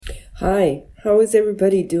Hi, how is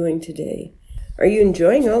everybody doing today? Are you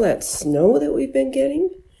enjoying all that snow that we've been getting?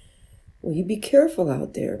 Well, you be careful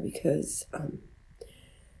out there because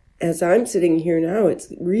as I'm sitting here now,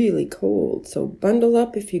 it's really cold. So bundle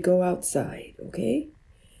up if you go outside, okay?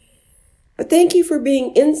 But thank you for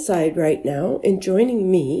being inside right now and joining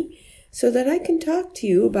me so that I can talk to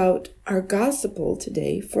you about our gospel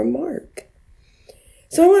today from Mark.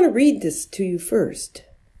 So I want to read this to you first.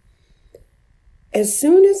 As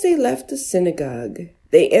soon as they left the synagogue,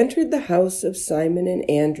 they entered the house of Simon and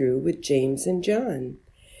Andrew with James and John.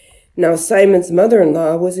 Now Simon's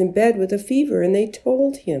mother-in-law was in bed with a fever, and they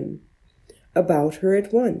told him about her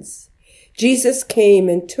at once. Jesus came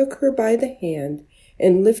and took her by the hand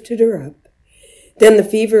and lifted her up. Then the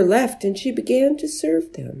fever left, and she began to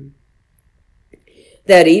serve them.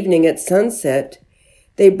 That evening at sunset,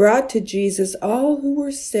 they brought to Jesus all who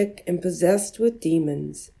were sick and possessed with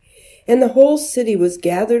demons. And the whole city was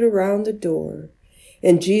gathered around the door,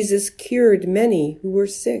 and Jesus cured many who were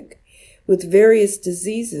sick with various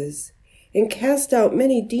diseases, and cast out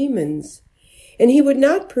many demons. And he would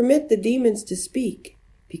not permit the demons to speak,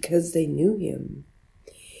 because they knew him.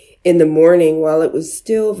 In the morning, while it was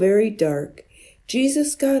still very dark,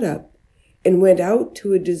 Jesus got up and went out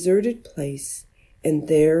to a deserted place, and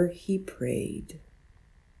there he prayed.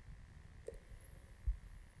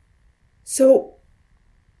 So,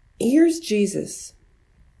 here's Jesus,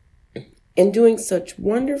 and doing such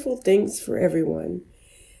wonderful things for everyone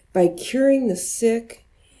by curing the sick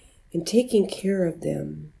and taking care of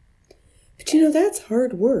them. But that's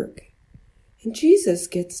hard work. And Jesus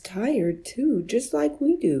gets tired too, just like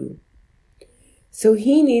we do. So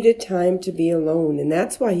he needed time to be alone, and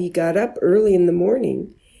that's why he got up early in the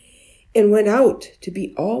morning and went out to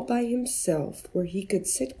be all by himself where he could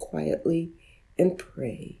sit quietly and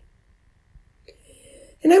pray.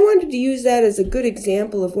 And I wanted to use that as a good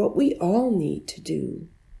example of what we all need to do.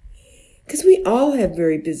 Because we all have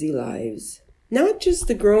very busy lives. Not just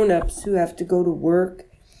the grown-ups who have to go to work,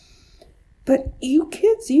 but you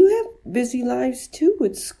kids, you have busy lives too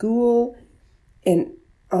with school and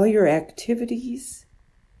all your activities.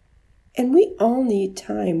 And we all need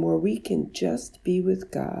time where we can just be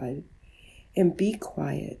with God and be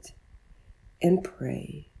quiet and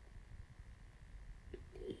pray.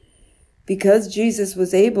 Because Jesus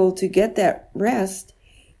was able to get that rest,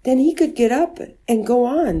 then he could get up and go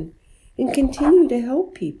on and continue to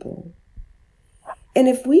help people. And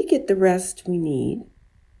if we get the rest we need,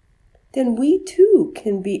 then we too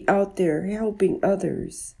can be out there helping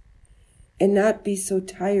others and not be so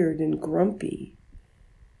tired and grumpy.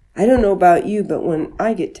 I don't know about you, but when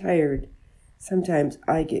I get tired, sometimes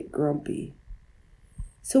I get grumpy.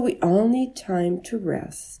 So we all need time to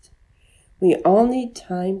rest. We all need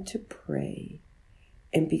time to pray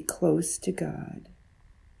and be close to God.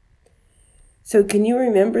 So can you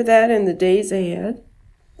remember that in the days ahead?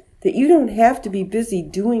 That you don't have to be busy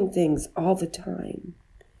doing things all the time.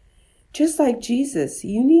 Just like Jesus,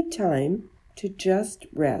 you need time to just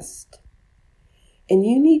rest. And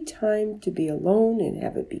you need time to be alone and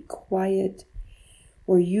have it be quiet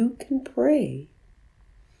where you can pray.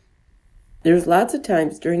 There's lots of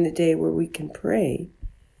times during the day where we can pray.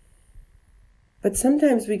 But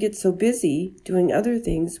sometimes we get so busy doing other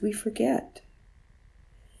things we forget.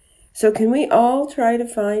 So can we all try to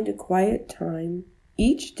find a quiet time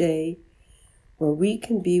each day where we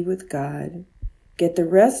can be with God, get the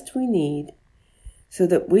rest we need, so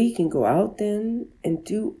that we can go out then and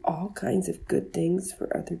do all kinds of good things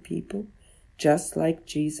for other people, just like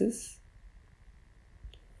Jesus?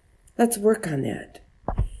 Let's work on that.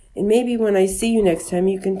 And maybe when I see you next time,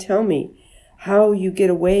 you can tell me how you get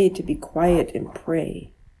away to be quiet and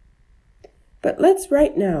pray. But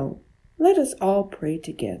right now, let us all pray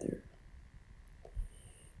together.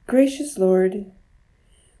 Gracious Lord,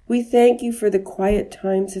 we thank you for the quiet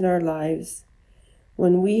times in our lives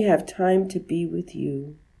when we have time to be with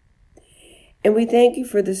you. And we thank you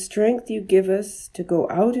for the strength you give us to go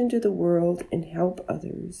out into the world and help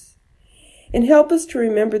others. And help us to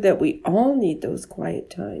remember that we all need those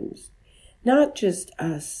quiet times, not just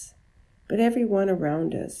us, but everyone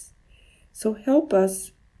around us. So help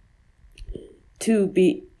us to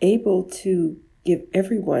be able to give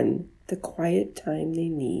everyone the quiet time they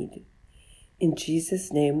need. In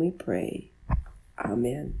Jesus' name we pray.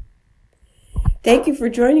 Amen. Thank you for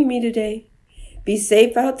joining me today. Be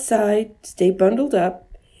safe outside, stay bundled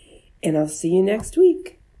up, and I'll see you next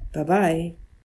week. Bye-bye.